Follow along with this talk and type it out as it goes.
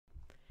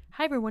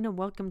Hi everyone and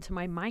welcome to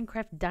my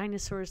Minecraft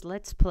Dinosaurs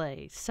Let's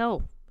Play.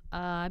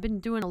 I've been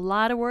doing a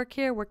lot of work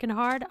here, working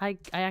hard. I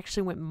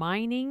actually went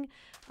mining.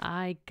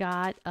 I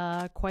got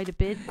quite a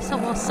bit, some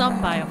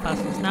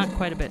biofossils, not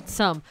quite a bit,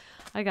 some.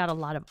 I got a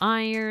lot of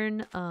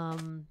iron,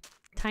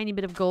 tiny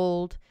bit of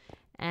gold,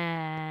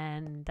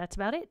 and that's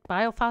about it.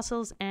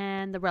 Biofossils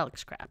and the relic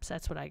scraps,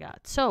 that's what I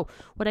got. So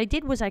what I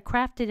did was I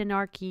crafted an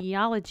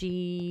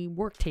archaeology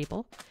work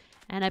table.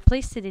 And I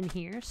placed it in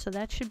here, so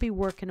that should be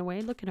working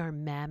away. Look at our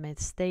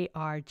mammoths. They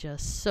are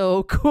just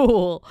so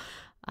cool.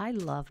 I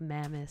love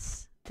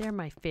mammoths. They're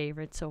my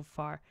favorite so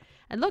far.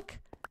 And look.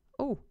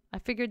 Oh, I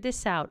figured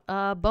this out.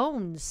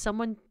 Bones.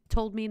 Someone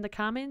told me in the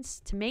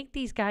comments to make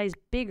these guys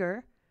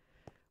bigger,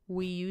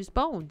 we use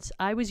bones.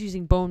 I was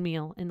using bone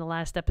meal in the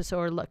last episode,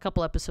 or a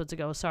couple episodes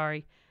ago,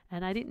 sorry.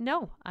 And I didn't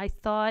know. I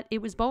thought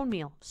it was bone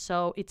meal.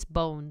 So it's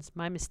bones.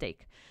 My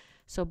mistake.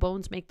 So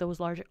bones make those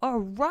larger.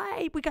 All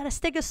right, we got a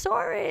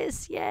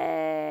Stegosaurus.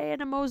 Yay,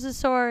 and a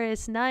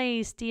Mosasaurus.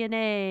 Nice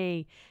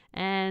DNA.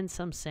 And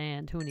some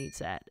sand. Who needs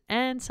that?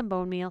 And some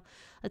bone meal.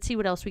 Let's see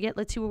what else we get.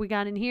 Let's see what we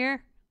got in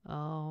here.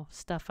 Oh,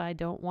 stuff I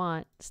don't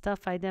want.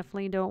 Stuff I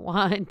definitely don't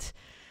want.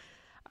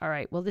 All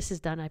right, well, this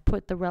is done. I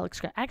put the relic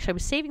scrap. Actually, I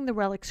was saving the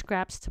relic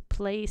scraps to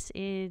place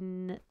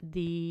in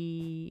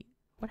the...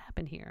 What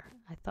happened here?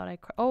 I thought I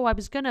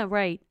was going to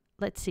write...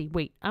 Let's see.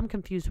 Wait, I'm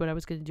confused what I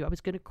was going to do. I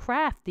was going to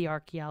craft the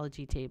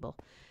archaeology table,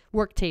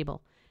 work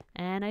table.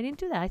 And I didn't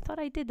do that. I thought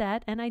I did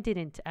that, and I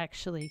didn't,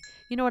 actually.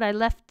 You know what? I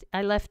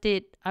left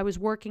it. I was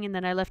working, and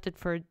then I left it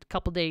for a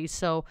couple days,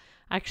 so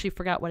I actually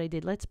forgot what I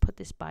did. Let's put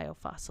this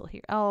biofossil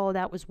here. Oh,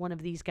 that was one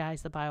of these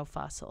guys, the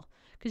biofossil.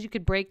 Because you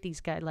could break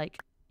these guys,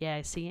 like,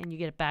 yeah, see, and you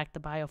get it back, the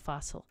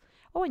biofossil.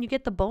 Oh, and you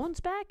get the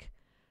bones back?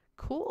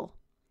 Cool.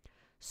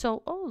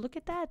 So, oh, look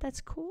at that. That's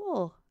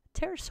cool.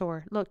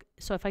 Pterosaur. Look,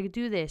 so if I could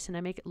do this and I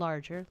make it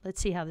larger,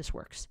 let's see how this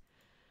works.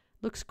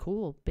 Looks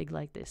cool, big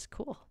like this.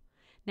 Cool.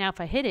 Now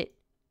if I hit it,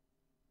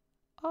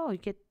 oh, you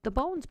get the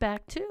bones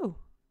back too,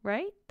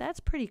 right? That's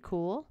pretty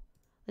cool.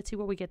 Let's see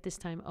what we get this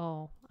time.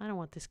 Oh, I don't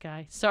want this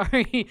guy.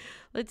 Sorry.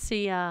 Let's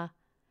see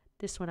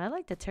this one. I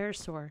like the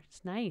pterosaur.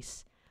 It's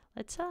nice.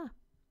 Let's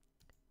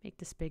make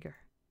this bigger.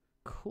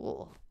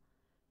 Cool.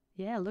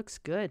 Yeah, looks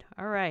good.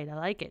 All right, I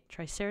like it.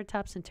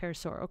 Triceratops and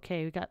pterosaur.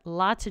 Okay, we got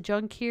lots of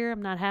junk here.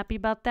 I'm not happy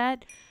about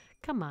that.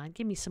 Come on,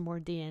 give me some more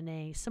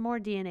DNA. Some more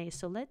DNA.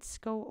 So let's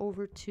go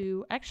over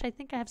to... Actually, I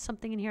think I have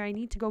something in here. I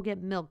need to go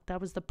get milk.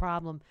 That was the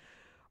problem.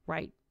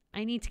 Right.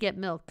 I need to get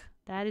milk.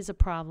 That is a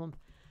problem.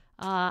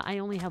 I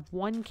only have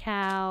one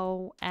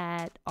cow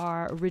at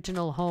our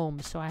original home,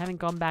 so I haven't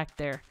gone back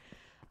there.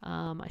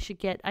 I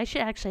should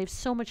actually have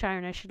so much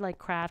iron. I should, like,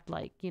 craft,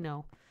 like, you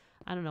know...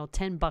 I don't know,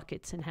 10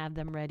 buckets and have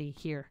them ready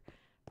here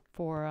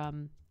for,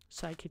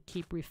 so I could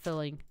keep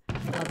refilling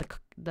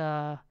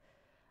I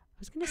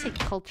was going to say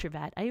culture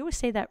vat. I always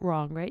say that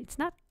wrong, right? It's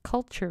not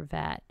culture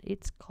vat.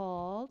 It's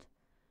called,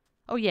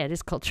 oh yeah, it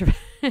is culture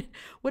vat.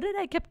 What did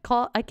I kept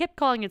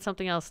calling it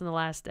something else in the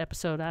last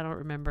episode. I don't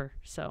remember.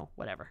 So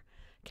whatever.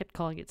 Kept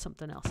calling it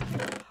something else.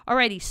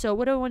 Alrighty, so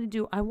what do I want to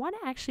do? I want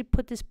to actually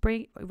put this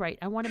right.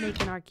 I want to make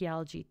an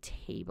archaeology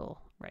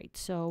table, right?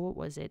 So what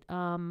was it?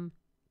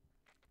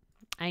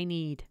 I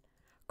need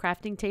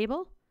crafting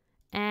table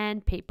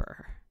and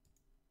paper.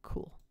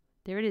 Cool.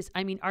 There it is.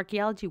 I mean,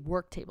 archaeology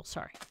work table.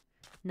 Sorry.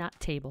 Not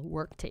table.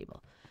 Work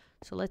table.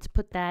 So let's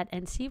put that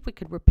and see if we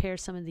could repair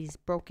some of these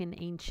broken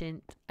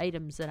ancient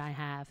items that I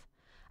have.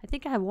 I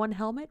think I have one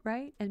helmet,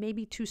 right? And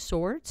maybe 2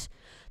 swords.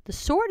 The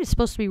sword is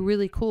supposed to be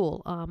really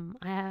cool.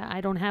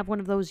 I don't have one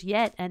of those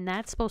yet. And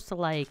that's supposed to,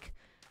 like,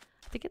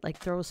 I think it, like,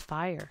 throws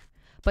fire.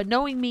 But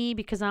knowing me,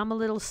 because I'm a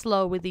little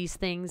slow with these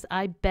things,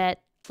 I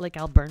bet like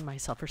I'll burn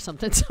myself or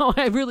something. So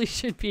I really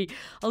should be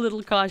a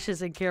little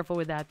cautious and careful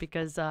with that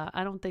because I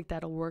don't think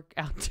that'll work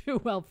out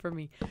too well for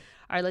me. All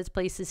right, let's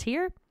place this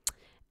here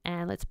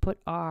and let's put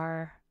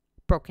our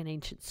broken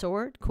ancient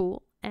sword.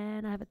 Cool.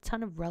 And I have a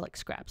ton of relic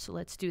scraps, so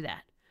let's do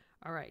that.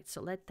 All right,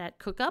 so let that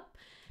cook up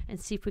and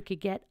see if we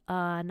could get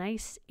a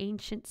nice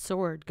ancient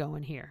sword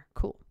going here.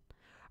 Cool.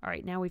 All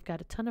right, now we've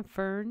got a ton of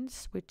fern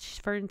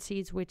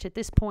seeds, which at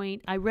this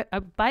point,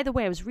 by the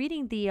way, I was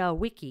reading the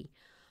wiki.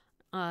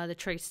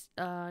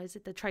 Is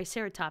it the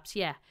Triceratops?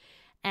 Yeah.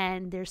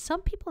 And there's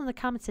some people in the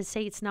comments that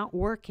say it's not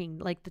working.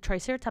 Like the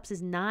Triceratops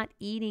is not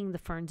eating the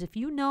ferns. If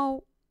you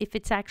know if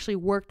it's actually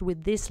worked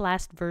with this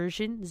last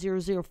version,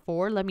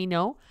 004, let me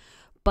know.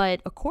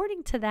 But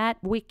according to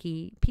that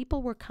wiki,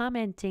 people were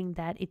commenting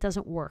that it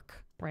doesn't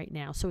work right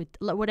now. So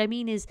what I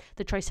mean is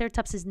the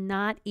Triceratops is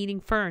not eating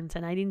ferns.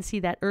 And I didn't see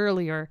that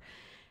earlier.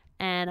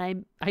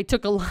 And I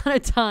took a lot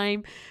of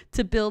time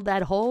to build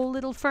that whole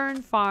little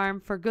fern farm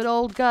for good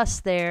old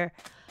Gus there.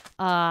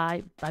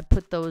 I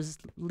put those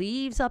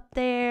leaves up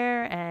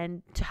there.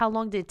 And how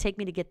long did it take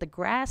me to get the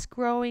grass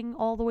growing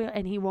all the way?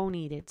 And he won't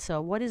eat it.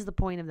 So what is the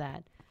point of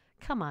that?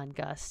 Come on,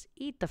 Gus.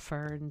 Eat the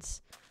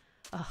ferns.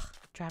 Ugh,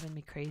 driving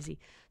me crazy.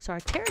 So our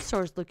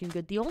pterosaur's looking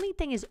good. The only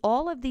thing is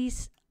all of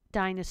these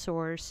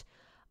dinosaurs,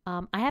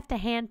 I have to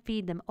hand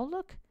feed them. Oh,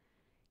 look.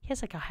 He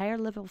has like a higher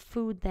level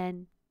food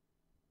than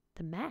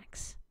the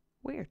max.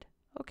 Weird.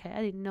 Okay,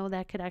 I didn't know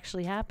that could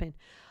actually happen.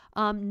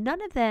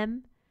 None of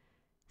them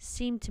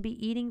seem to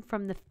be eating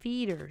from the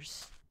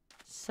feeders.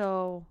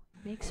 So,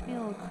 makes me a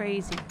little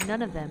crazy.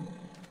 None of them.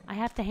 I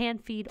have to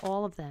hand feed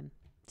all of them.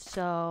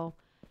 So,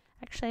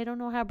 actually, I don't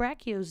know how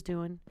Brachio's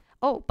doing.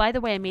 Oh, by the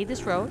way, I made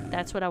this road.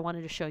 That's what I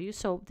wanted to show you.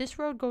 So, this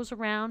road goes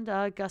around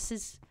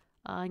Gus's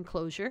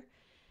enclosure.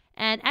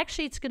 And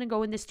actually, it's going to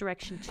go in this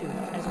direction too,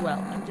 as well.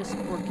 I'm just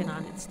working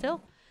on it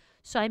still.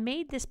 So, I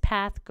made this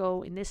path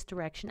go in this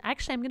direction.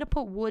 Actually, I'm going to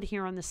put wood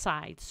here on the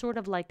side. Sort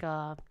of like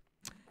a,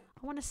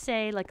 I want to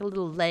say like a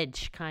little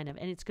ledge, kind of.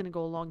 And it's going to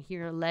go along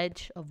here, a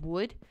ledge of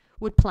wood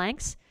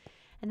planks.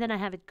 And then I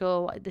have it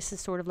go, this is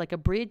sort of like a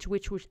bridge,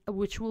 which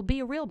will be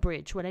a real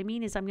bridge. What I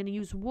mean is I'm going to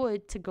use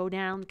wood to go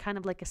down kind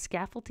of like a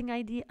scaffolding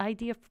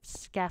idea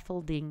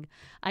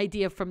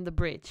from the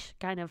bridge.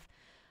 Kind of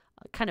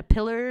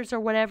pillars or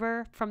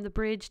whatever from the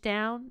bridge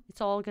down.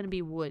 It's all going to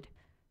be wood.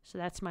 So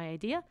that's my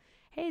idea.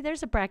 Hey,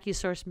 there's a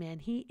Brachiosaurus, man.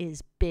 He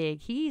is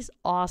big. He's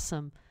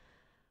awesome.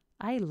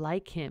 I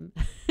like him.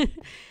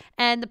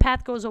 And the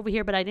path goes over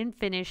here, but I didn't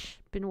finish.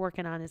 Been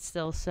working on it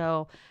still.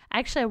 So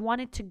actually I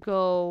wanted to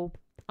go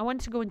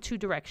in two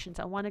directions.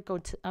 I wanted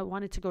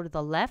to go to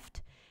the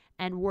left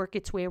and work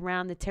its way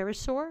around the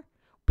pterosaur,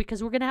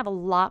 because we're going to have a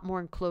lot more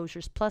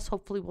enclosures. Plus,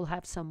 hopefully we'll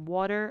have some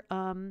water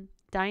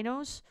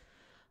dinos,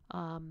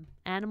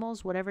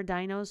 animals, whatever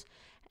dinos.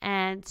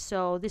 And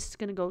so this is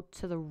going to go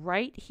to the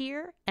right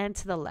here and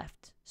to the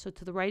left. So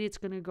to the right, it's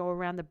going to go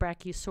around the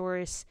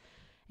Brachiosaurus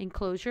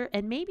enclosure.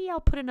 And maybe I'll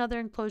put another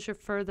enclosure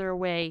further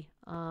away.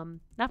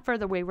 Not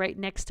further away, right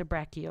next to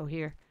Brachio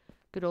here.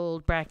 Good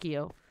old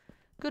Brachio.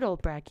 Good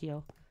old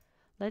Brachio.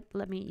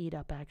 Let me eat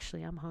up,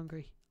 actually. I'm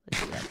hungry.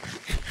 Let's do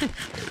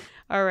that.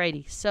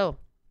 Alrighty, so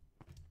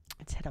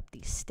let's head up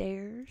these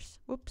stairs.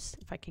 Whoops,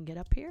 if I can get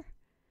up here.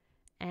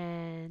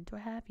 And do I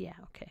have? Yeah,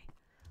 okay.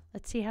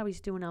 Let's see how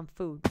he's doing on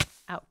food.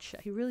 Ouch,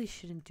 he really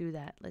shouldn't do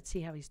that. Let's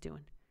see how he's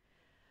doing.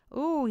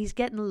 Ooh, he's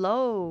getting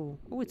low.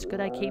 Ooh, it's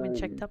good I came and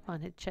checked up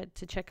on it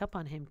to check up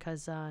on him,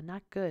 because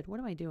not good. What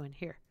am I doing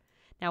here?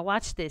 Now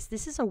watch this.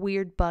 This is a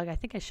weird bug. I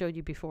think I showed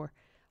you before.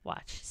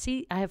 Watch.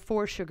 See, I have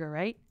 4 sugar,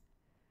 right?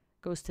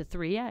 Goes to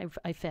 3.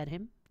 I fed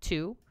him.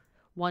 2.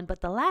 1.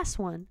 But the last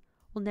one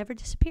will never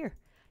disappear.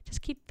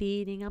 Just keep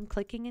feeding. I'm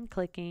clicking and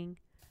clicking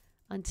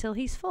until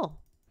he's full.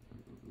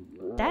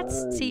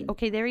 See,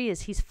 okay, there he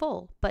is. He's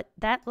full. But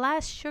that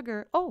last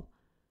sugar, oh,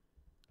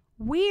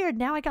 weird.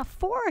 Now I got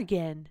 4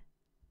 again.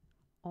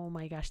 Oh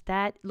my gosh.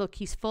 Look,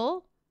 he's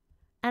full.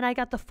 And I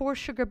got the 4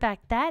 sugar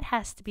back. That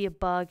has to be a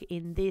bug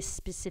in this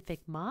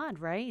specific mod,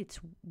 right? It's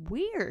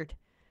weird.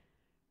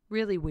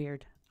 Really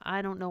weird.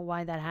 I don't know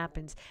why that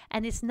happens.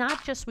 And it's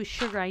not just with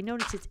sugar. I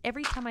notice it's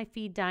every time I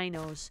feed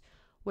dinos,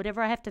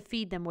 whatever I have to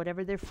feed them,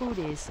 whatever their food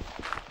is,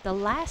 the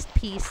last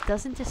piece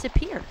doesn't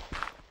disappear.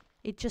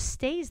 It just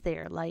stays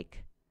there,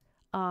 like,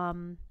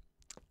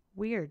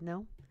 weird,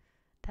 no?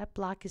 That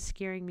block is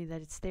scaring me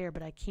that it's there,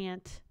 but I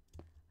can't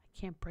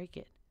break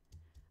it.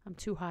 I'm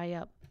too high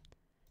up,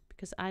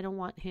 because I don't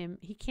want him,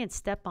 he can't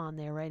step on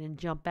there, right, and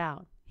jump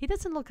out. He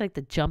doesn't look like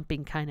the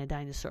jumping kind of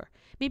dinosaur.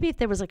 Maybe if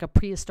there was like a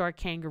prehistoric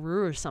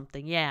kangaroo or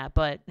something, yeah,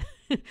 but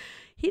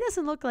he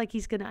doesn't look like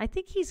he's gonna, I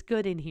think he's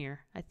good in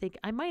here. I think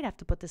I might have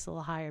to put this a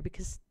little higher,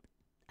 because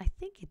I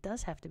think it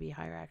does have to be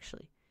higher,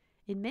 actually.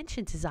 It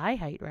mentions his eye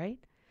height, right?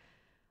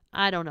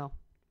 I don't know.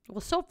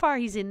 Well, so far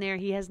he's in there.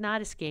 He has not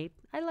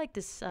escaped. I like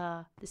this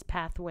this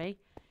pathway.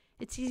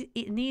 It's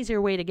an easier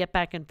way to get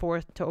back and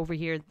forth to over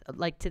here,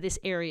 like to this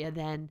area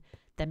than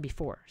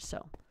before.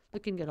 So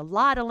looking good. A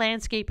lot of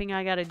landscaping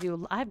I got to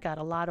do. I've got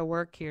a lot of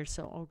work here.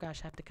 So, oh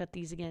gosh, I have to cut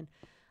these again.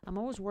 I'm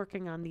always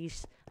working on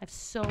these. I have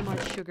so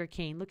much sugar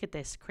cane. Look at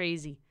this.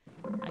 Crazy.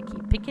 I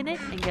keep picking it,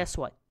 and guess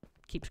what?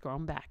 Keeps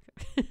growing back.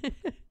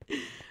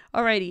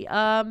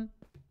 Alrighty.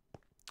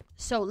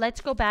 So let's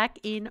go back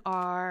in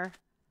our,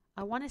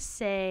 I want to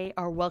say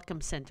our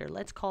welcome center.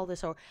 Let's call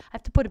this, or I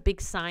have to put a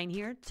big sign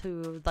here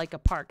to like a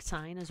park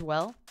sign as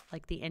well,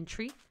 like the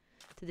entry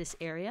to this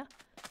area.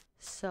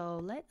 So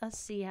let us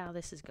see how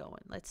this is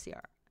going. Let's see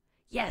our,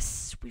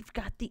 yes, we've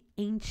got the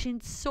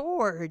ancient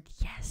sword.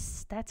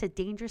 Yes, that's a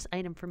dangerous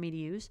item for me to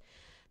use.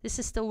 This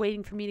is still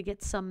waiting for me to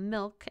get some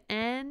milk.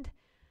 And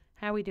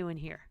how are we doing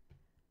here?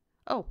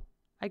 Oh,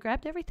 I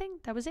grabbed everything?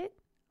 That was it?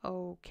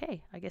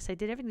 Okay, I guess I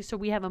did everything. So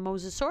we have a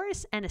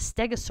Mosasaurus and a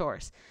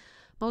Stegosaurus.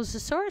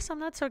 Mosasaurus I'm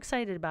not so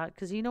excited about,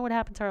 because you know what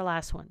happened to our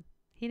last one.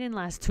 He didn't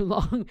last too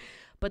long.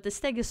 But the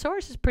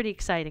Stegosaurus is pretty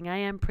exciting. I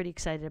am pretty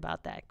excited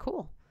about that.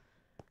 Cool.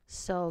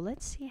 So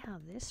let's see how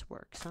this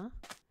works, huh?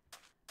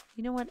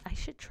 You know what? I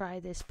should try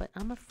this, but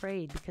I'm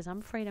afraid, because I'm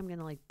afraid I'm going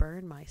to like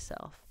burn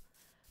myself.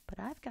 But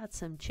I've got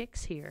some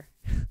chicks here.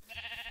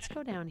 Let's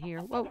go down here.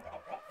 Whoa.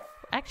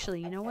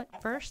 Actually, you know what?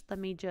 First, let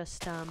me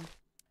just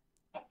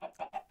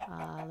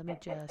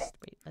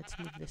wait, let's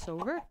move this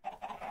over.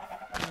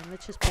 And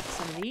let's just pick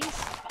some of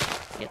these.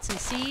 Get some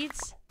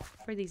seeds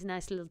for these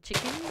nice little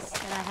chickens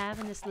that I have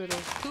in this little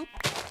coop,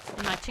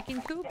 in my chicken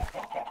coop.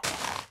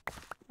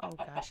 Oh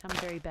gosh, I'm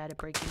very bad at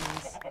breaking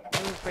these. I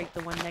always break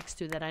the one next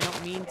to that I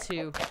don't mean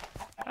to.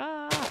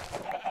 Ah!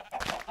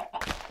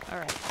 All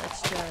right,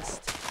 let's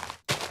just...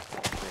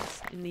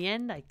 In the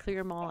end, I clear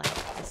them all out.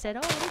 I said,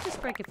 oh, let me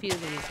just break a few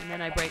of these, and then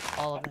I break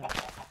all of them.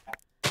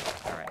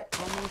 All right,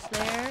 almost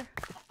there.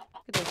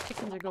 Look at those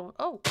chickens are going...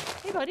 Oh,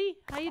 hey, buddy.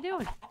 How you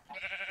doing?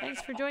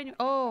 Thanks for joining.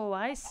 Oh,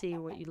 I see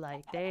what you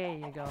like. There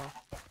you go.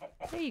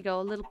 There you go.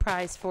 A little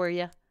prize for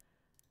you.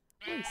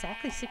 Oh,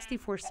 exactly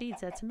 64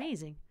 seeds. That's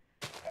amazing.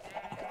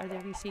 Are there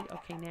any seeds?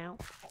 Okay, now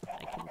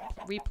I can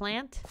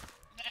replant.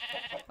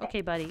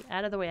 Okay, buddy.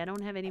 Out of the way. I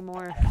don't have any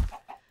more...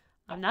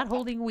 I'm not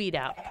holding weed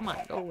out. Come on,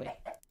 go away.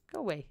 Go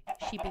away,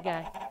 sheepy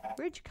guy.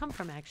 Where'd you come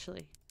from,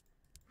 actually?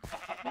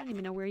 I don't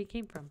even know where you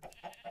came from.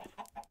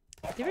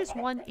 There is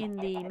one in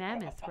the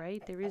mammoth,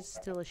 right? There is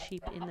still a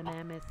sheep in the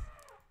mammoth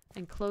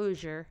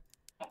enclosure.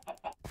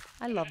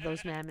 I love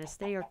those mammoths.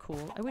 They are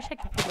cool. I wish I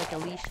could put like a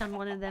leash on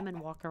one of them and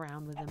walk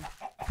around with them.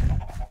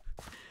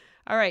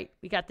 All right,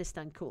 we got this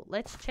done. Cool.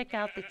 Let's check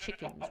out the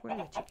chickens. Where are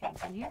the chickens?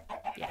 In here?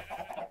 Yeah.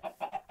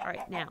 All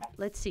right, now,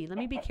 let's see. Let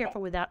me be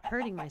careful without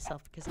hurting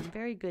myself because I'm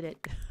very good at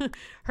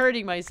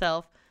hurting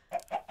myself.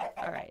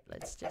 All right,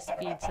 let's just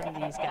feed some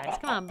of these guys.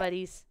 Come on,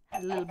 buddies.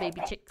 Little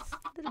baby chicks.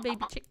 Little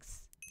baby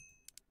chicks.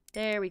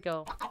 There we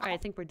go. All right, I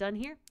think we're done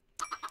here.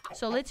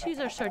 So let's use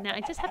our sword. Now,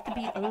 I just have to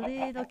be a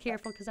little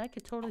careful because I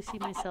could totally see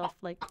myself,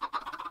 like,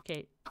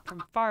 okay,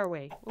 from far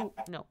away. Oh,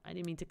 no, I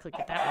didn't mean to click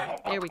it that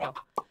way. There we go.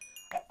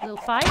 A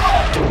little fire.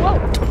 Whoa,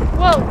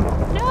 whoa.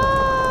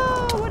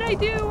 No, what'd I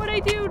do? What'd I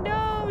do?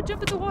 No,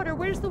 jump in the water.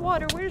 Where's the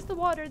water? Where's the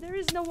water? There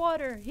is no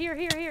water. Here,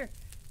 here, here.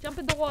 Jump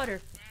in the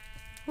water.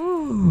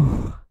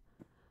 Ooh.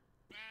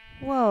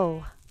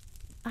 Whoa.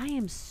 I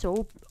am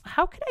so...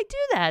 How could I do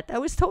that?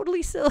 That was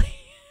totally silly.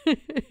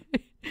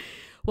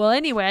 Well,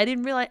 anyway, I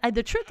didn't realize...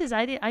 the truth is,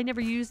 I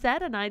never used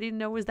that, and I didn't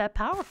know it was that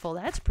powerful.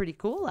 That's pretty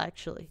cool,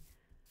 actually.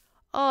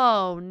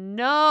 Oh,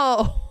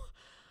 no.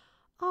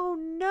 Oh,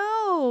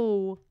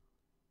 no.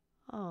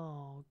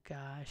 Oh,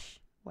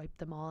 gosh. Wipe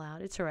them all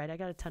out. It's all right. I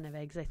got a ton of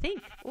eggs, I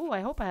think. Oh,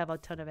 I hope I have a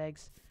ton of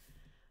eggs.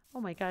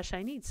 Oh, my gosh.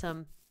 I need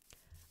some...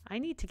 I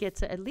need to get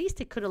to, at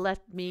least it could have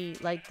left me,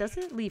 like,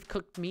 doesn't it leave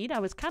cooked meat? I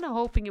was kind of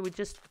hoping it would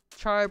just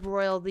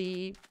charbroil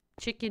the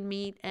chicken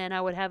meat and I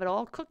would have it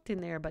all cooked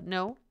in there, but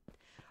no. All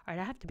right,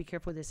 I have to be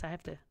careful with this. I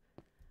have to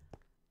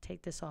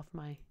take this off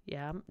my,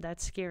 yeah,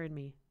 that's scaring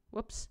me.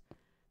 Whoops,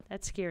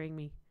 that's scaring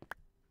me.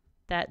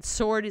 That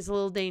sword is a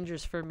little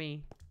dangerous for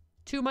me.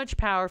 Too much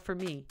power for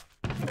me.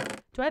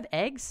 Do I have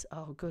eggs?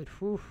 Oh, good.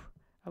 Whew.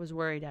 I was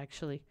worried,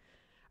 actually.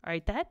 All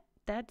right,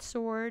 that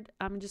sword,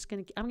 I'm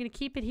gonna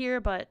keep it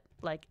here, but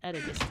like at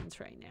a distance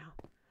right now.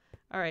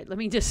 All right, let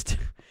me just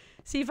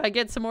see if I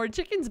get some more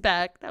chickens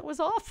back. That was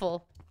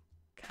awful.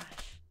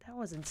 Gosh, that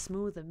wasn't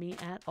smooth of me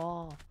at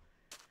all.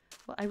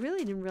 Well, I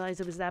really didn't realize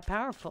it was that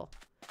powerful.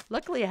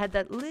 Luckily, I had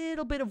that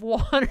little bit of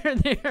water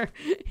there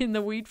in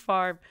the wheat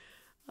farm.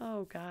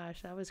 Oh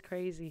gosh, that was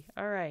crazy.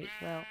 All right,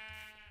 well,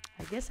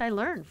 I guess I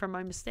learned from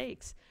my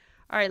mistakes.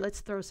 All right, let's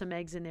throw some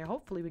eggs in there.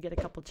 Hopefully we get a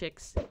couple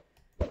chicks.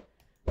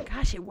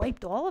 Gosh, it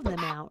wiped all of them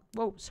out.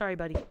 Whoa, sorry,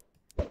 buddy.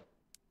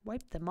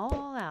 Wipe them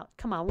all out.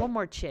 Come on, one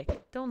more chick.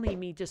 Don't leave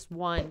me just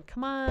one.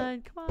 Come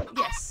on, come on.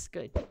 Yes,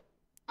 good.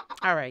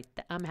 All right,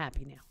 I'm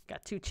happy now.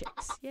 Got 2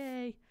 chicks.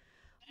 Yay.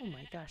 Oh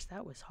my gosh,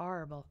 that was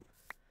horrible.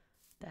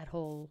 That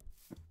whole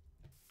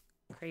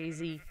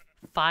crazy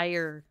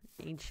fire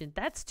ancient.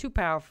 That's too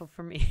powerful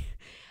for me.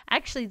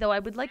 Actually, though, I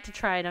would like to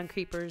try it on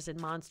creepers and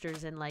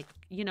monsters and, like,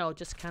 you know,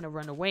 just kind of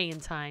run away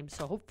in time.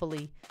 So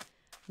hopefully...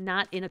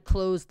 not in a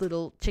closed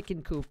little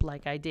chicken coop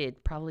like I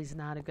did. Probably is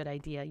not a good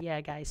idea. Yeah,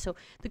 guys. So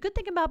the good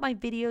thing about my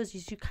videos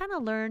is you kind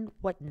of learn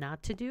what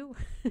not to do.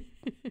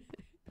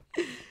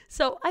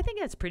 So I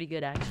think that's pretty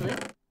good, actually.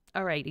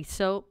 Alrighty.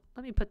 So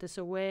let me put this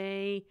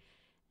away.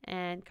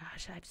 And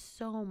gosh, I have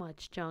so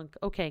much junk.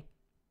 Okay.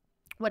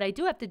 What I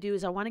do have to do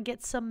is I want to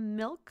get some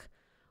milk.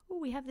 Oh,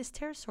 we have this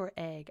pterosaur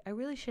egg. I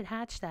really should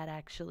hatch that,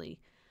 actually.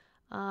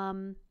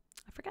 I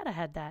forgot I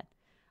had that.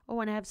 Oh,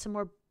 and I have some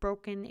more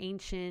broken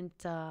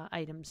ancient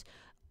items.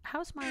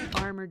 How's my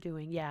armor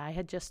doing? Yeah, I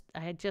had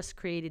just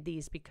created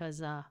these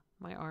because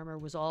my armor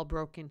was all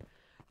broken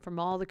from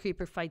all the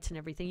creeper fights and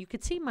everything. You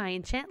could see my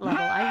enchant level.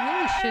 I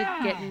really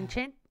should get an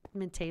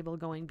enchantment table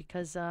going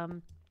because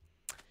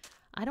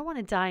I don't want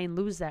to die and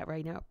lose that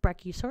right now.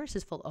 Brachiosaurus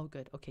is full. Oh,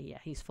 good. Okay, yeah,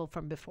 he's full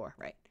from before.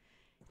 Right.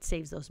 It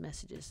saves those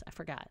messages. I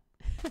forgot.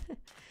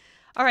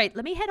 All right,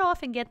 let me head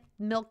off and get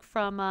milk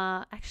from,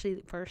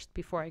 actually, first,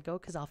 before I go,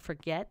 because I'll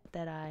forget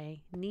that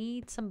I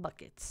need some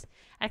buckets.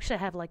 Actually, I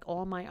have, like,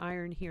 all my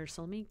iron here,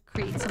 so let me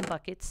create some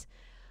buckets.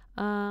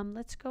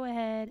 Let's go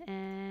ahead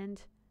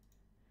and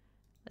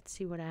let's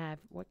see what I have.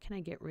 What can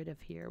I get rid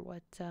of here?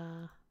 What,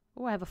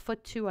 oh, I have a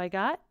foot 2 I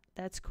got.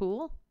 That's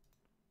cool.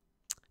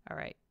 All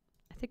right,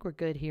 I think we're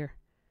good here.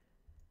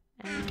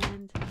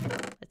 And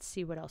let's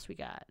see what else we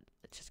got.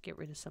 Let's just get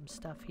rid of some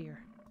stuff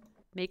here.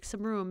 Make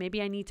some room.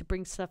 Maybe I need to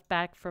bring stuff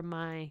back from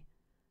my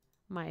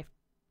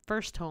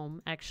first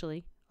home,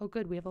 actually. Oh,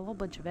 good. We have a whole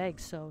bunch of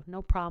eggs, so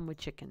no problem with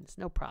chickens.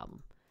 No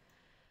problem.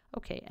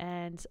 Okay,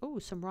 and, oh,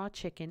 some raw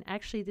chicken.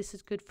 Actually, this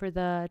is good for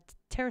the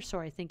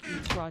pterosaur, I think,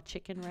 eats raw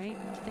chicken, right?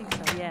 I think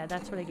so. Yeah,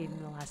 that's what I gave him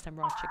the last time,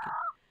 raw chicken.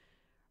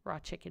 raw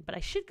chicken. But I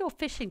should go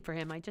fishing for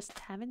him. I just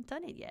haven't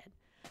done it yet.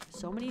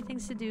 So many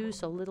things to do,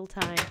 so little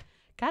time.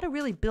 Got to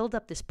really build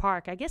up this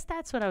park. I guess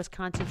that's what I was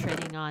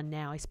concentrating on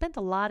now. I spent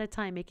a lot of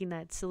time making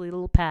that silly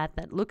little path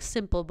that looks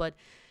simple, but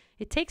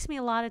it takes me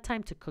a lot of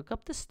time to cook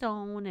up the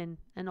stone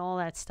and all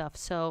that stuff.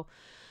 So,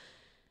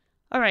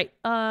 all right.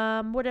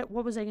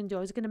 What was I going to do?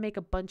 I was going to make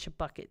a bunch of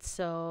buckets.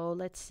 So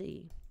let's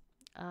see.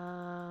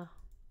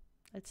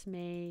 Let's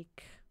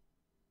make...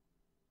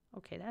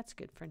 Okay, that's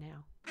good for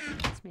now.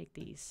 Let's make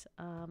these.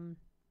 Let's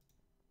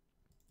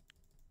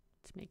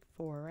make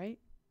 4, right?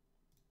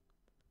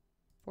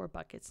 4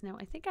 buckets. Now,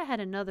 I think I had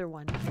another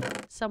one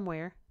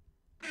somewhere.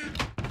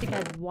 I think I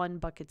had 1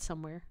 bucket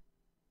somewhere.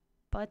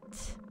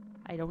 But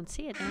I don't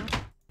see it now.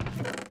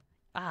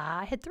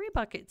 I had 3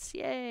 buckets.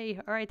 Yay.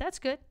 All right, that's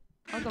good.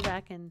 I'll go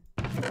back to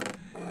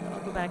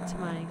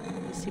my...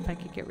 Let's see if I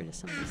can get rid of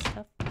some of this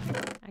stuff.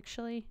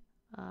 Actually,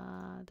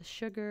 the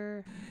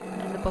sugar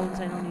and the bones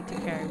I don't need to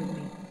carry with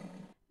me.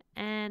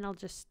 And I'll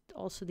just...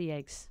 Also the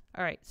eggs.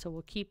 All right, so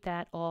we'll keep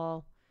that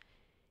all...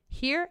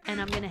 here, and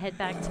I'm going to head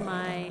back to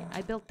my...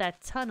 I built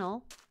that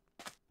tunnel,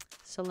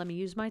 so let me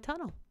use my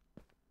tunnel.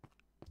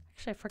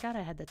 Actually, I forgot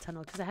I had that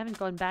tunnel because I haven't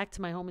gone back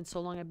to my home in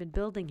so long. I've been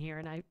building here,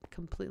 and I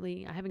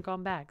haven't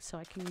gone back, so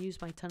I can use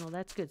my tunnel.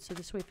 That's good. So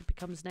this way, if it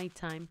becomes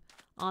nighttime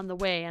on the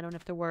way, I don't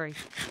have to worry.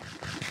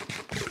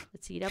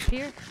 Let's eat up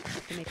here. I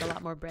can make a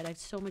lot more bread. I have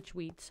so much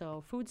wheat,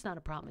 so food's not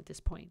a problem at this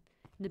point.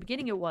 In the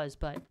beginning, it was,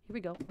 but here we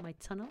go. My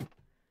tunnel.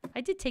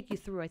 I did take you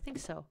through. I think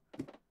so.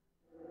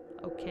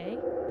 Okay.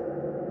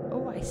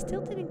 Oh, I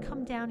still didn't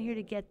come down here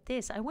to get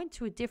this. I went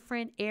to a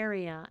different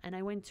area, and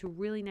I went to a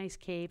really nice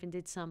cave and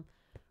did some...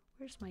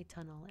 Where's my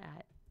tunnel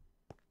at?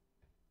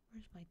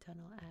 Where's my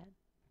tunnel at?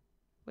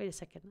 Wait a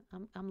second.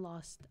 I'm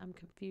lost. I'm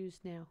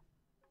confused now.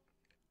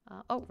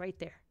 Oh, right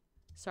there.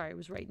 Sorry, it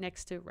was right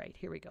next to... Right,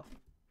 here we go.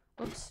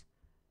 Oops.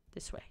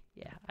 This way.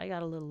 Yeah, I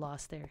got a little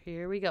lost there.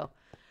 Here we go.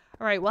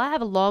 All right, well, I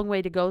have a long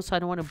way to go, so I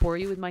don't want to bore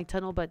you with my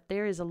tunnel, but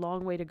there is a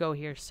long way to go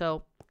here.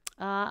 So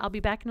I'll be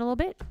back in a little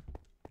bit.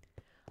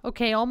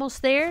 Okay,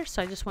 almost there.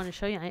 So I just want to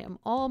show you. I am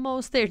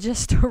almost there.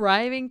 Just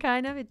arriving,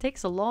 kind of. It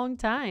takes a long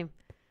time.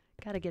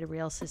 Got to get a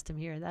rail system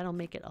here. That'll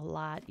make it a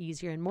lot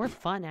easier and more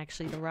fun,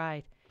 actually, to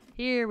ride.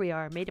 Here we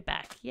are. Made it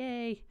back.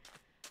 Yay.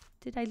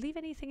 Did I leave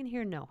anything in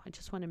here? No. I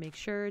just want to make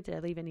sure. Did I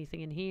leave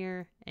anything in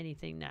here?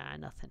 Anything? Nah,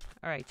 nothing.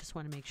 All right, just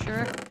want to make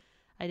sure.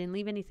 I didn't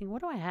leave anything.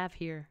 What do I have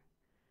here?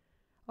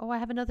 Oh, I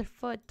have another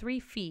foot. 3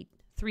 feet.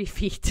 3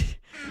 feet.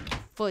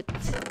 Foot.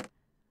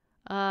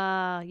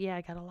 Yeah,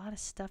 I got a lot of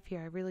stuff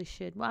here. I really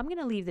should. Well, I'm going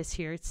to leave this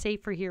here. It's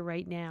safer here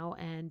right now.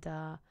 And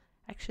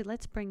actually,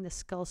 let's bring the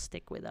skull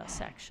stick with us,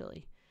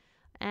 actually.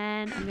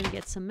 And I'm going to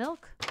get some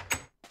milk.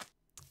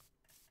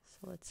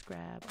 So let's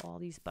grab all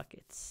these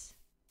buckets.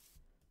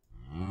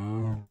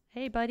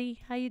 Hey,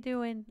 buddy. How you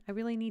doing? I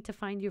really need to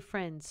find your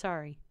friend.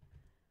 Sorry.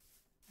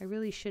 I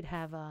really should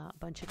have a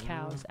bunch of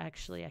cows,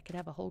 actually. I could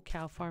have a whole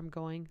cow farm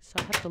going. So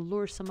I have to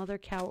lure some other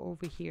cow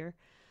over here.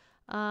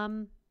 Let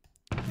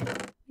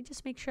me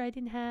just make sure I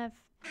didn't have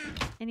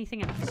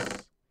anything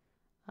else.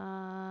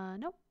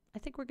 Nope. I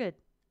think we're good.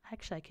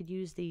 Actually, I could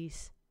use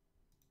these.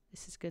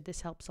 This is good.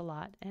 This helps a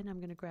lot. And I'm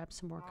going to grab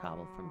some more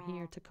cobble from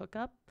here to cook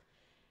up.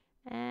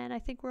 And I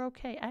think we're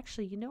okay.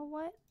 Actually, you know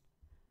what?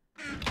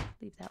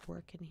 Leave that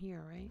work in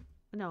here, right?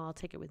 No, I'll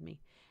take it with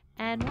me.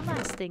 And one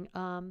last thing.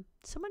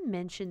 Someone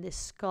mentioned this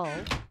skull.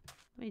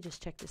 Let me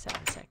just check this out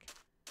a sec.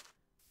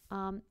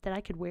 That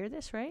I could wear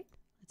this, right?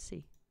 Let's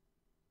see.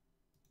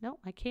 No,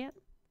 I can't.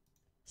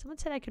 Someone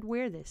said I could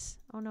wear this.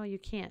 Oh, no, you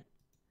can't.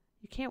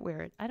 You can't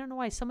wear it. I don't know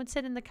why. Someone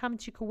said in the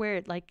comments you could wear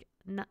it, like,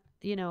 not,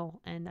 you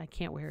know, and I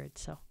can't wear it,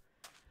 so.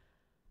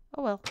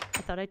 Oh, well,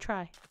 I thought I'd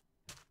try.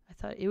 I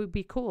thought it would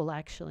be cool,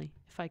 actually,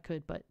 if I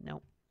could, but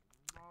no.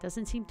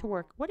 Doesn't seem to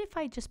work. What if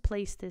I just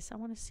place this? I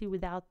want to see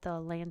without the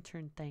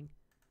lantern thing.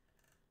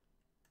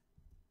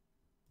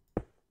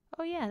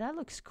 Oh, yeah, that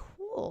looks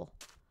cool.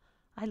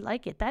 I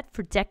like it. That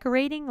for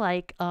decorating,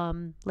 like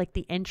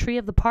the entry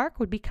of the park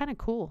would be kind of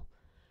cool.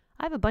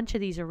 I have a bunch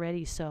of these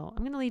already, so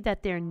I'm going to leave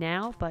that there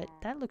now, but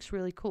that looks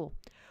really cool.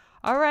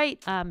 All right,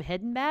 I'm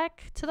heading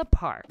back to the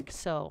park,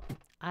 so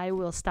I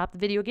will stop the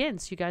video again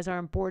so you guys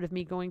aren't bored of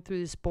me going through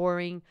this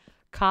boring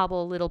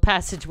cobble little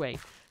passageway.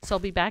 So I'll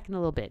be back in a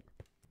little bit.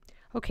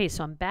 Okay,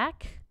 so I'm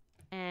back,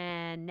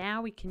 and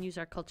now we can use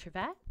our culture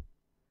vat.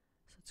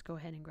 So let's go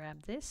ahead and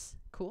grab this.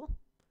 Cool.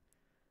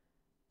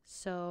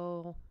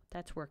 So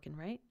that's working,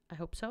 right? I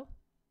hope so.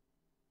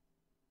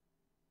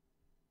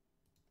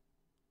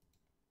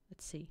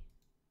 Let's see.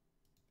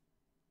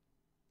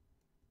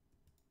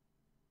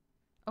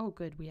 Oh,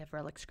 good. We have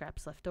relic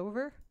scraps left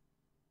over.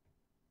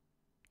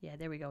 Yeah,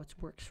 there we go. It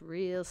works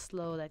real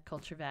slow, that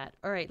culture vat.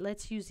 All right,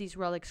 let's use these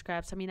relic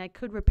scraps. I mean, I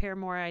could repair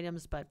more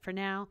items, but for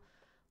now,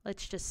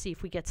 let's just see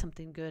if we get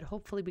something good.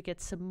 Hopefully, we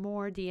get some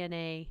more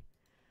DNA.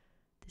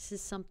 This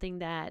is something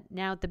that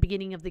now at the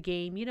beginning of the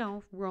game, you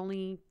know, we're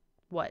only,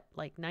 what,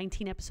 like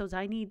 19 episodes?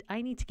 I need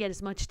to get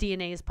as much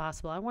DNA as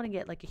possible. I want to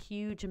get like a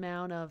huge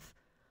amount of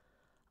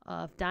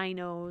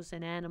dinos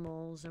and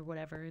animals or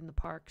whatever in the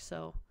park.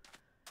 So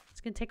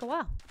It's going to take a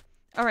while.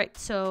 All right,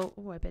 so,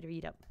 oh, I better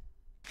eat up.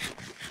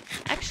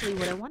 Actually,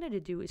 what I wanted to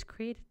do is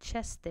create a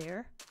chest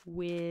there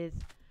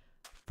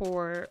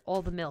for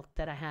all the milk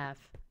that I have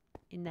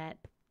in that.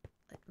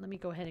 Let me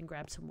go ahead and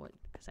grab some wood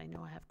because I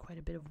know I have quite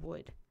a bit of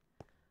wood.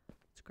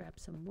 Let's grab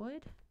some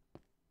wood.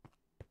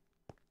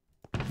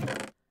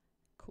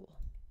 Cool.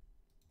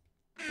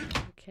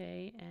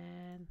 Okay,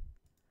 and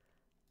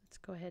let's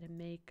go ahead and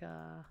make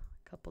a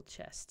couple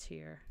chests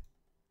here.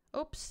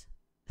 Oops.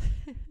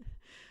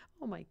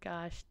 Oh my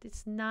gosh,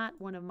 it's not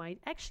one of my...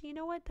 Actually, you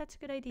know what? That's a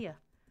good idea.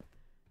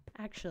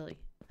 Actually.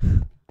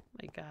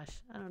 My gosh,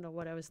 I don't know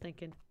what I was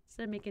thinking.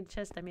 Instead of making a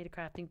chest, I made a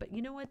crafting. But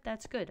you know what?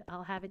 That's good.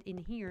 I'll have it in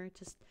here.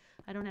 Just,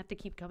 I don't have to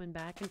keep coming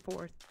back and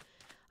forth.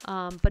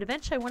 But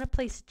eventually I want to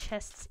place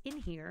chests in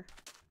here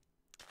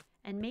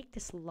and make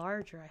this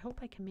larger. I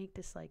hope I can make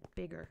this like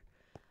bigger.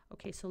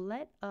 Okay, so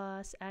let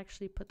us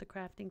actually put the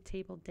crafting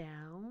table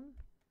down.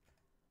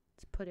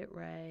 Let's put it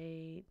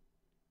right.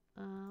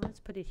 Let's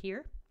put it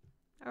here.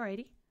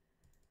 Alrighty.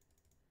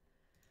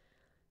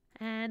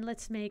 And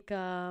let's make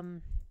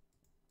a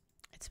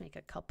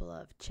couple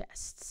of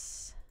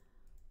chests.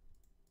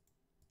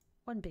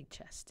 One big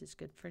chest is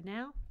good for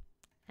now.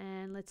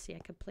 And let's see, I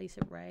could place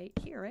it right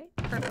here, right?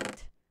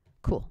 Perfect.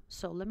 Cool.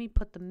 So let me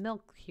put the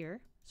milk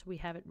here so we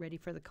have it ready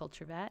for the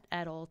culture vat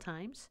at all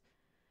times.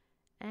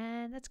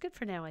 And that's good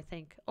for now, I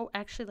think. Oh,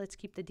 actually, let's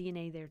keep the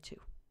DNA there too.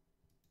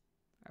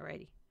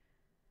 Alrighty.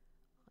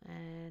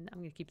 And I'm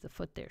going to keep the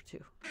foot there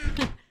too.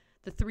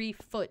 The 3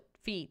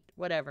 feet,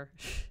 whatever.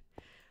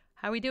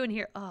 How are we doing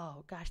here?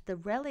 Oh, gosh, the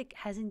relic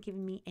hasn't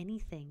given me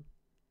anything.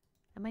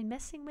 Am I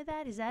messing with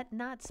that? Is that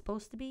not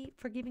supposed to be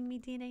for giving me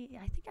DNA?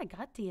 I think I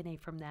got DNA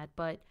from that,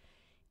 but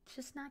it's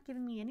just not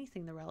giving me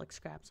anything, the relic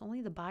scraps.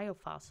 Only the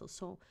biofossils.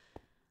 So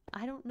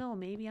I don't know.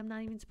 Maybe I'm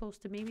not even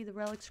supposed to. Maybe the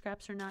relic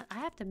scraps are not. I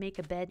have to make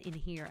a bed in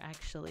here,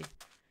 actually.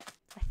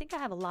 I think I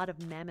have a lot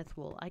of mammoth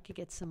wool. I could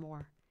get some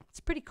more.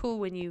 It's pretty cool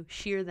when you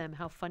shear them,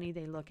 how funny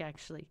they look,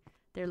 actually.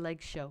 Their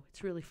legs show.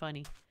 It's really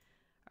funny.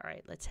 All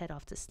right, let's head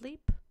off to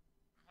sleep.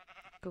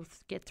 Go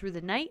get through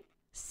the night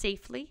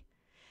safely.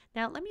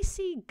 Now, let me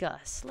see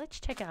Gus. Let's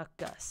check out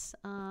Gus.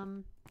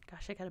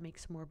 Gosh, I got to make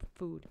some more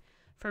food.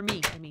 For me,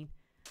 I mean.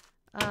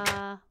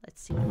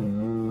 Let's see.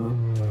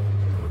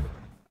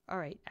 All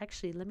right,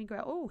 actually, let me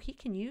grab... Oh, he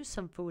can use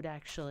some food,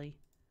 actually.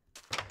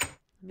 Let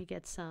me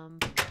get some...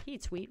 He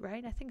eats wheat,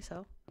 right? I think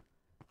so.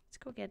 Let's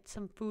go get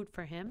some food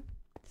for him.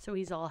 So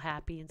he's all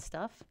happy and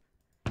stuff.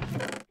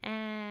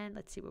 And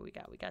let's see what we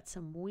got. We got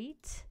some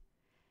wheat.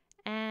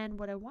 And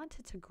what I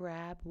wanted to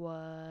grab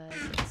was...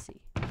 Let's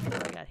see.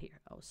 What do I got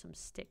here? Oh, some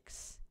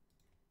sticks.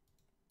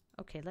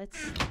 Okay, let's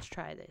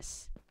try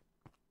this.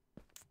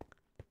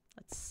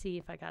 Let's see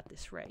if I got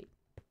this right.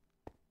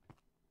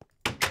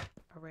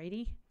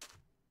 Alrighty.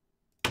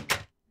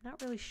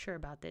 Not really sure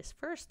about this.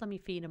 First, let me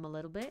feed him a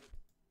little bit.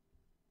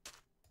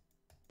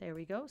 There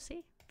we go.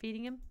 See?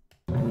 Feeding him.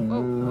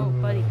 Oh,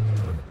 buddy.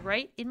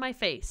 Right in my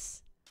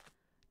face.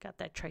 Got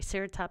that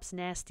Triceratops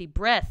nasty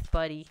breath,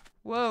 buddy.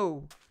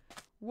 Whoa.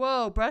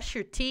 Whoa, brush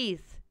your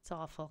teeth. It's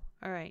awful.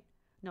 All right.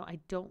 No, I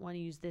don't want to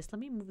use this. Let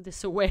me move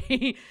this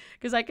away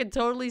because I can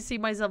totally see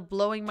myself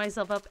blowing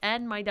myself up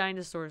and my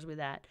dinosaurs with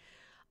that.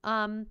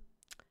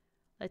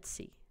 Let's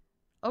see.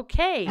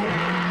 Okay.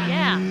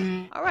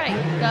 Yeah. All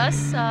right,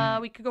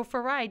 Gus, we could go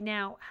for a ride.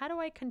 Now, how do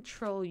I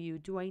control you?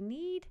 Do I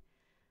need...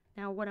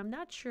 Now, what I'm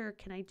not sure,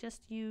 can I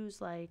just use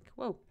like...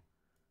 Whoa.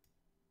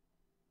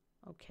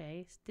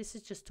 Okay. This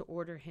is just to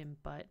order him,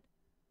 but...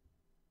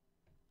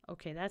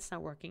 Okay, that's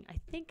not working. I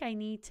think I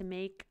need to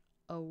make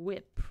a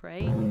whip,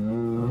 right?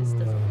 This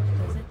doesn't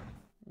work, does it?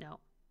 No.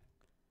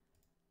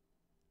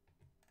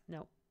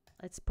 No.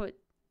 Let's put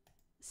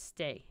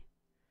stay.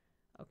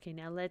 Okay,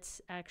 now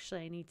let's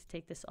actually, I need to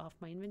take this off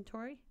my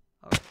inventory.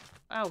 Oh,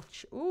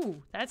 ouch.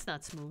 Ooh, that's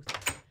not smooth.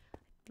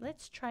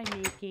 Let's try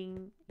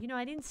making, you know,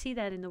 I didn't see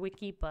that in the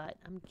wiki, but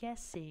I'm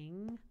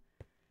guessing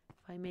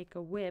if I make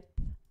a whip,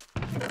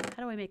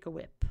 how do I make a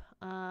whip?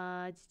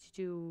 I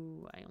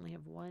only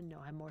have one. No,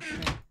 I have more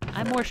string. I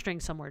have more string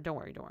somewhere. Don't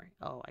worry, don't worry.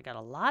 Oh, I got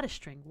a lot of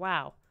string.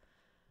 Wow.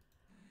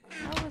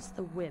 How was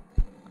the whip?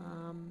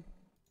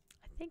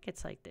 I think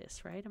it's like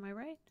this, right? Am I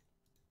right?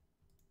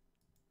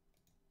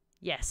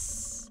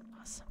 Yes.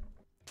 Awesome.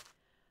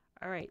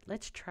 All right,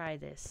 let's try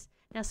this.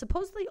 Now,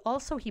 supposedly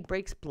also he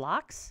breaks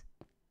blocks.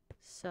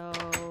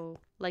 So,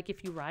 like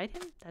if you ride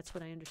him, that's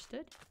what I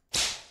understood.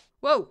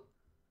 Whoa.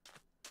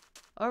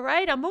 All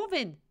right, I'm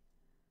moving.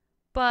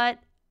 But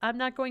I'm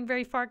not going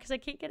very far because I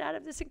can't get out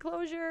of this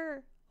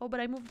enclosure. Oh, but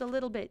I moved a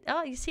little bit.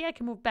 Oh, you see I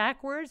can move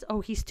backwards.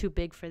 Oh, he's too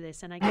big for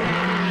this. And I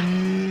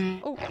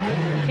can't. Oh,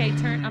 okay,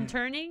 I'm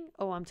turning.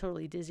 Oh, I'm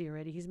totally dizzy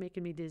already. He's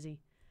making me dizzy.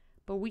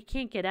 But we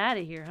can't get out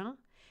of here, huh?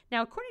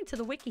 Now, according to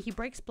the wiki, he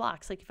breaks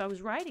blocks. Like, if I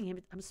was riding him,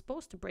 I'm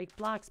supposed to break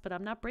blocks, but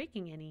I'm not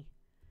breaking any.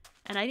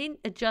 And I didn't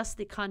adjust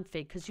the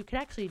config, because you could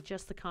actually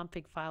adjust the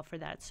config file for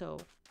that. So,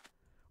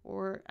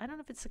 or I don't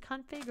know if it's a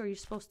config or you're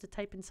supposed to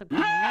type in some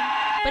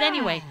command. But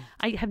anyway,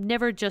 I have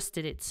never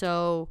adjusted it.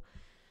 So,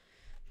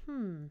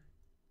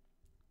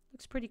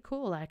 looks pretty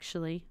cool,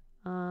 actually.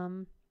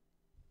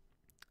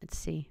 Let's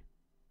see.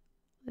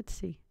 Let's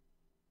see.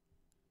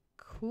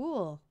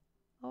 Cool.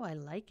 Oh, I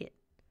like it.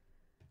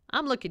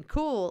 I'm looking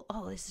cool.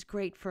 Oh, this is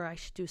great for, I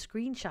should do a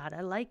screenshot.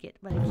 I like it,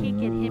 but I can't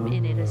get him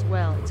in it as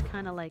well. It's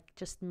kind of like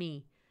just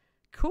me.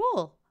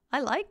 Cool. I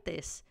like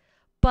this,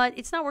 but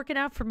it's not working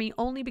out for me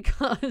only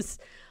because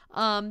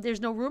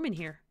there's no room in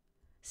here.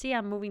 See,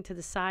 I'm moving to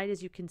the side,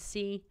 as you can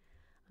see.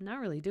 I'm not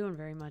really doing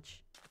very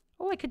much.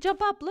 Oh, I could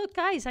jump up. Look,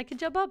 guys, I could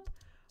jump up.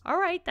 All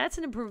right, that's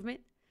an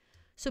improvement.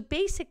 So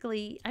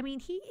basically, I mean,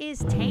 he is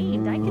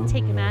tamed. I can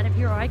take him out of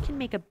here, or I can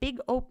make a big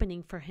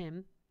opening for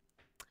him.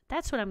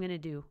 That's what I'm going to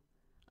do.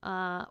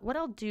 What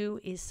I'll do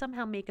is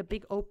somehow make a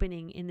big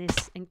opening in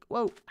this,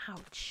 whoa,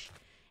 ouch,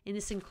 in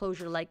this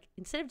enclosure. Like,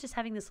 instead of just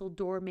having this little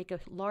door, make a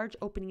large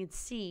opening and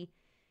see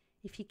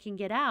if he can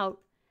get out,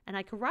 and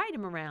I could ride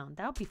him around.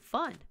 That would be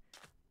fun.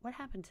 What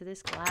happened to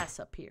this glass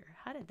up here?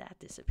 How did that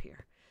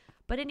disappear?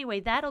 But anyway,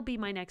 that'll be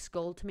my next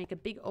goal, to make a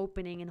big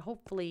opening, and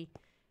hopefully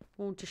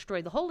won't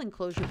destroy the whole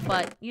enclosure,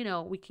 but, you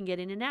know, we can get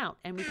in and out,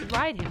 and we could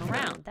ride him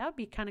around. That would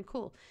be kind of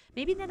cool.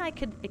 Maybe then I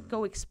could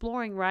go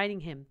exploring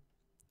riding him.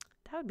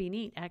 That would be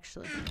neat,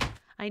 actually.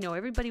 I know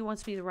everybody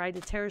wants me to ride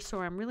a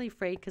pterosaur. I'm really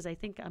afraid because I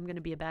think I'm going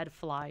to be a bad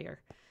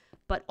flyer.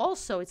 But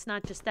also, it's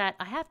not just that.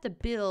 I have to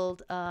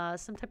build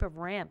some type of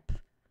ramp,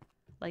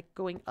 like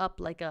going up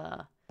like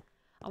a,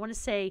 I want to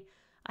say,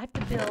 I have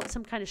to build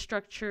some kind of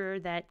structure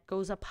that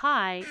goes up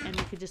high and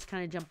we could just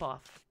kind of jump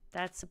off.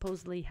 That's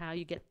supposedly how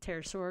you get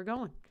pterosaur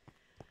going.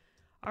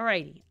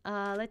 Alrighty,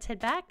 let's head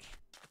back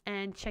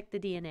and check the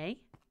DNA.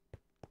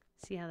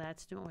 See how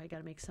that's doing. Oh, I got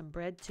to make some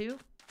bread too.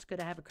 It's good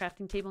to have a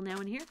crafting table now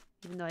in here,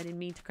 even though I didn't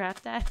mean to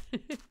craft that.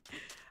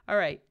 All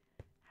right.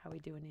 How are we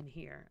doing in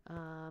here?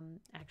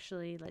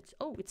 Actually, let's...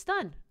 Oh, it's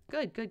done.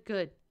 Good, good,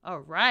 good. All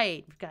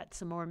right. We've got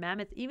some more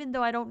mammoth, even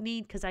though I don't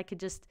need, because I could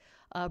just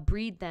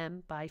breed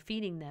them by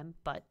feeding them,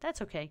 but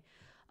that's okay.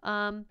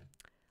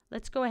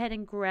 Let's go ahead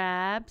and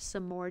grab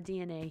some more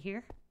DNA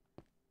here.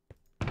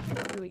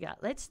 What do we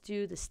got? Let's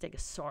do the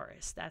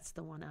Stegosaurus. That's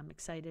the one I'm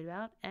excited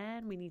about.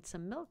 And we need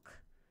some milk.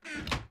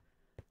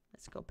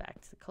 Let's go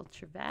back to the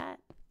culture vat.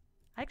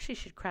 I actually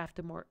should craft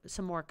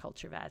some more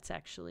culture vats,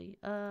 actually.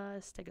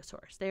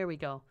 Stegosaurus. There we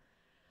go.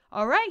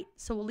 All right.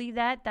 So we'll leave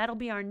that. That'll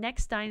be our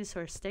next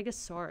dinosaur,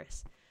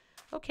 Stegosaurus.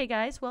 Okay,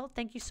 guys. Well,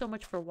 thank you so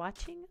much for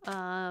watching.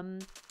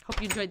 Hope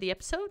you enjoyed the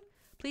episode.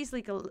 Please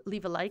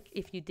leave a like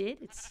if you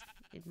did.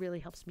 It really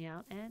helps me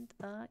out. And,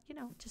 you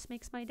know, it just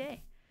makes my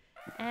day.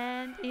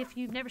 And if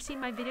you've never seen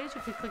my videos,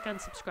 you can click on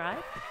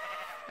subscribe.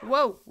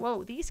 Whoa,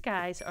 whoa, these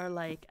guys are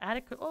like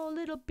adequate. Oh,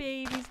 little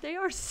babies. They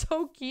are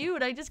so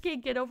cute. I just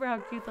can't get over how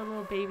cute the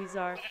little babies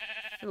are.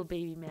 Little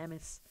baby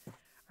mammoths.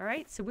 All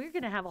right, so we're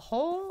going to have a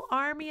whole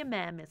army of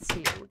mammoths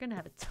here. We're going to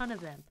have a ton of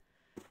them.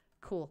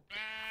 Cool.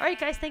 All right,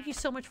 guys, thank you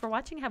so much for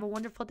watching. Have a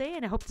wonderful day,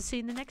 and I hope to see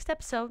you in the next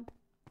episode.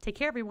 Take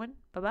care, everyone.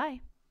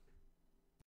 Bye-bye.